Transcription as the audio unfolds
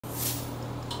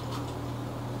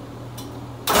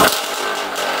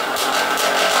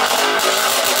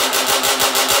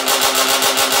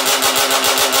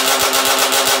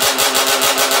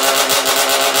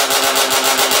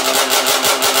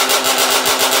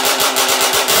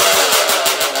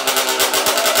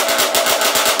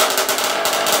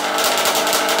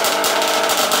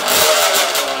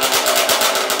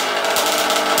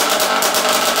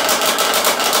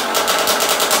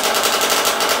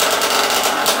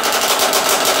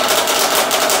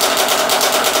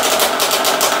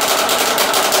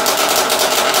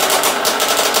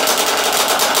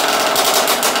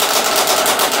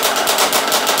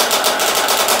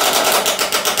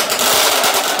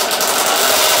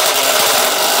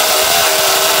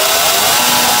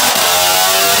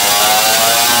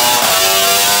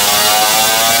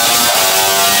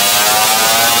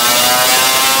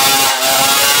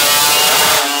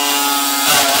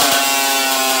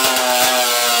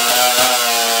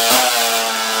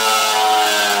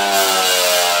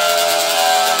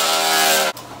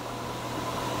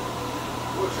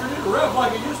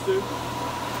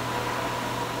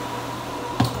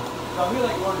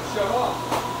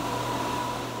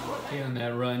Okay, on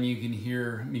that run you can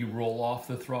hear me roll off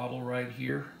the throttle right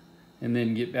here and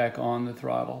then get back on the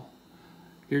throttle.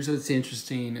 Here's what's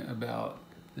interesting about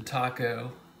the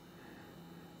Taco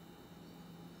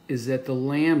is that the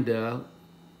Lambda,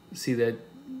 see that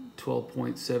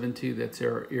 12.72, that's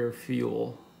our air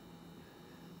fuel.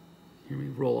 Hear me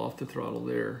roll off the throttle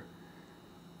there.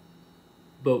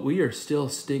 But we are still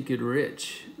stinking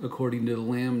rich according to the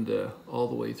Lambda all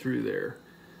the way through there.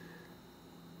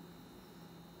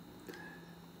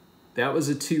 That was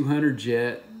a 200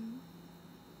 jet,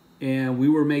 and we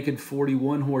were making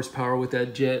 41 horsepower with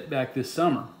that jet back this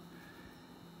summer.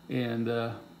 And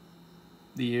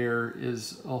the air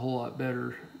is a whole lot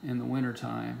better in the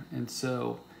wintertime. And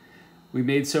so we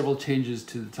made several changes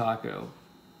to the Taco.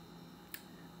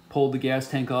 Pulled the gas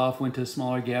tank off, went to a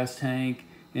smaller gas tank,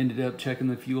 ended up checking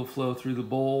the fuel flow through the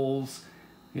bowls.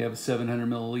 We have 700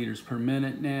 milliliters per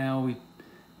minute now. We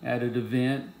added a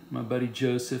vent. My buddy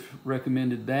Joseph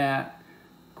recommended that.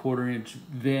 1/4-inch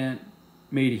vent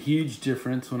made a huge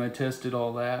difference when I tested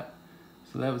all that.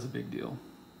 So that was a big deal.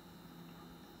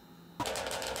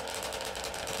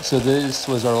 So this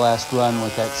was our last run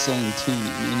with that same tuning,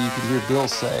 and you could hear Bill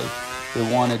say they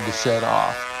wanted to shut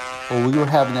off. Well, we were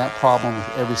having that problem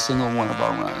with every single one of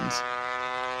our runs.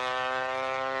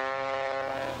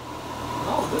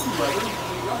 Oh, this weather,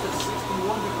 we got this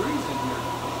 61 degrees in here.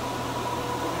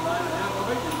 29.5, I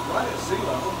think it's right at sea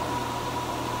level.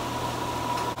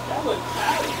 That looks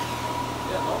cloudy.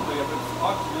 Yeah, normally if it's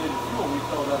oxygenated fuel, we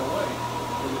throw that away.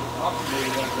 If it's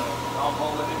oxygenated, like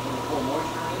alcohol in it when we pour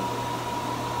moisture in.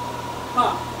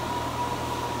 Huh.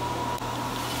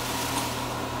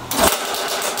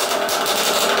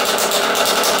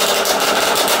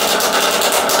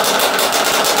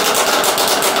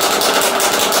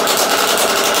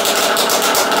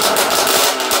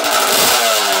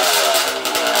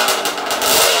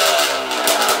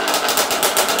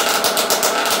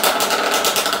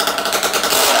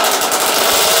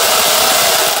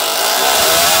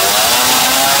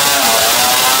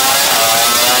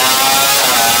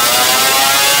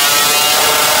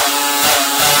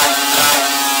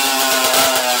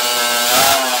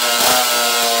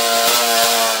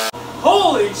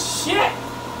 Holy shit!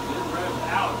 It revved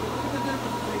out. Look at the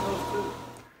difference between those two.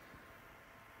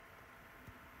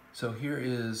 So here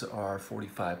is our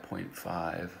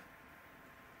 45.5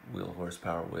 wheel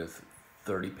horsepower with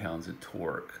 30 pounds of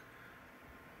torque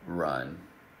run.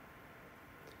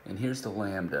 And here's the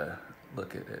Lambda.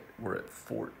 Look at it. We're at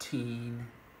 14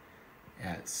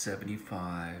 at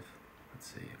 75. Let's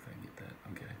see if I can get that.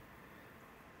 Okay.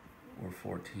 We're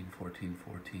 14, 14,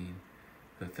 14.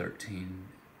 The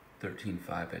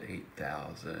 13.5 at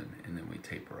 8,000, and then we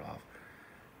taper off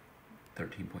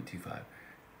 13.25.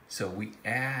 So we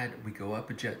go up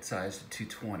a jet size to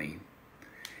 220,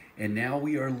 and now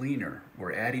we are leaner.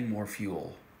 We're adding more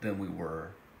fuel than we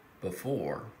were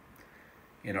before.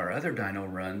 In our other dyno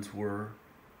runs, we're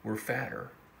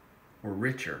fatter, we're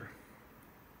richer.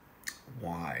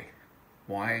 Why?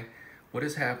 Why? What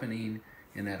is happening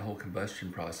in that whole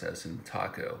combustion process in the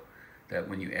Taco that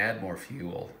when you add more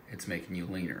fuel, it's making you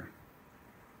leaner?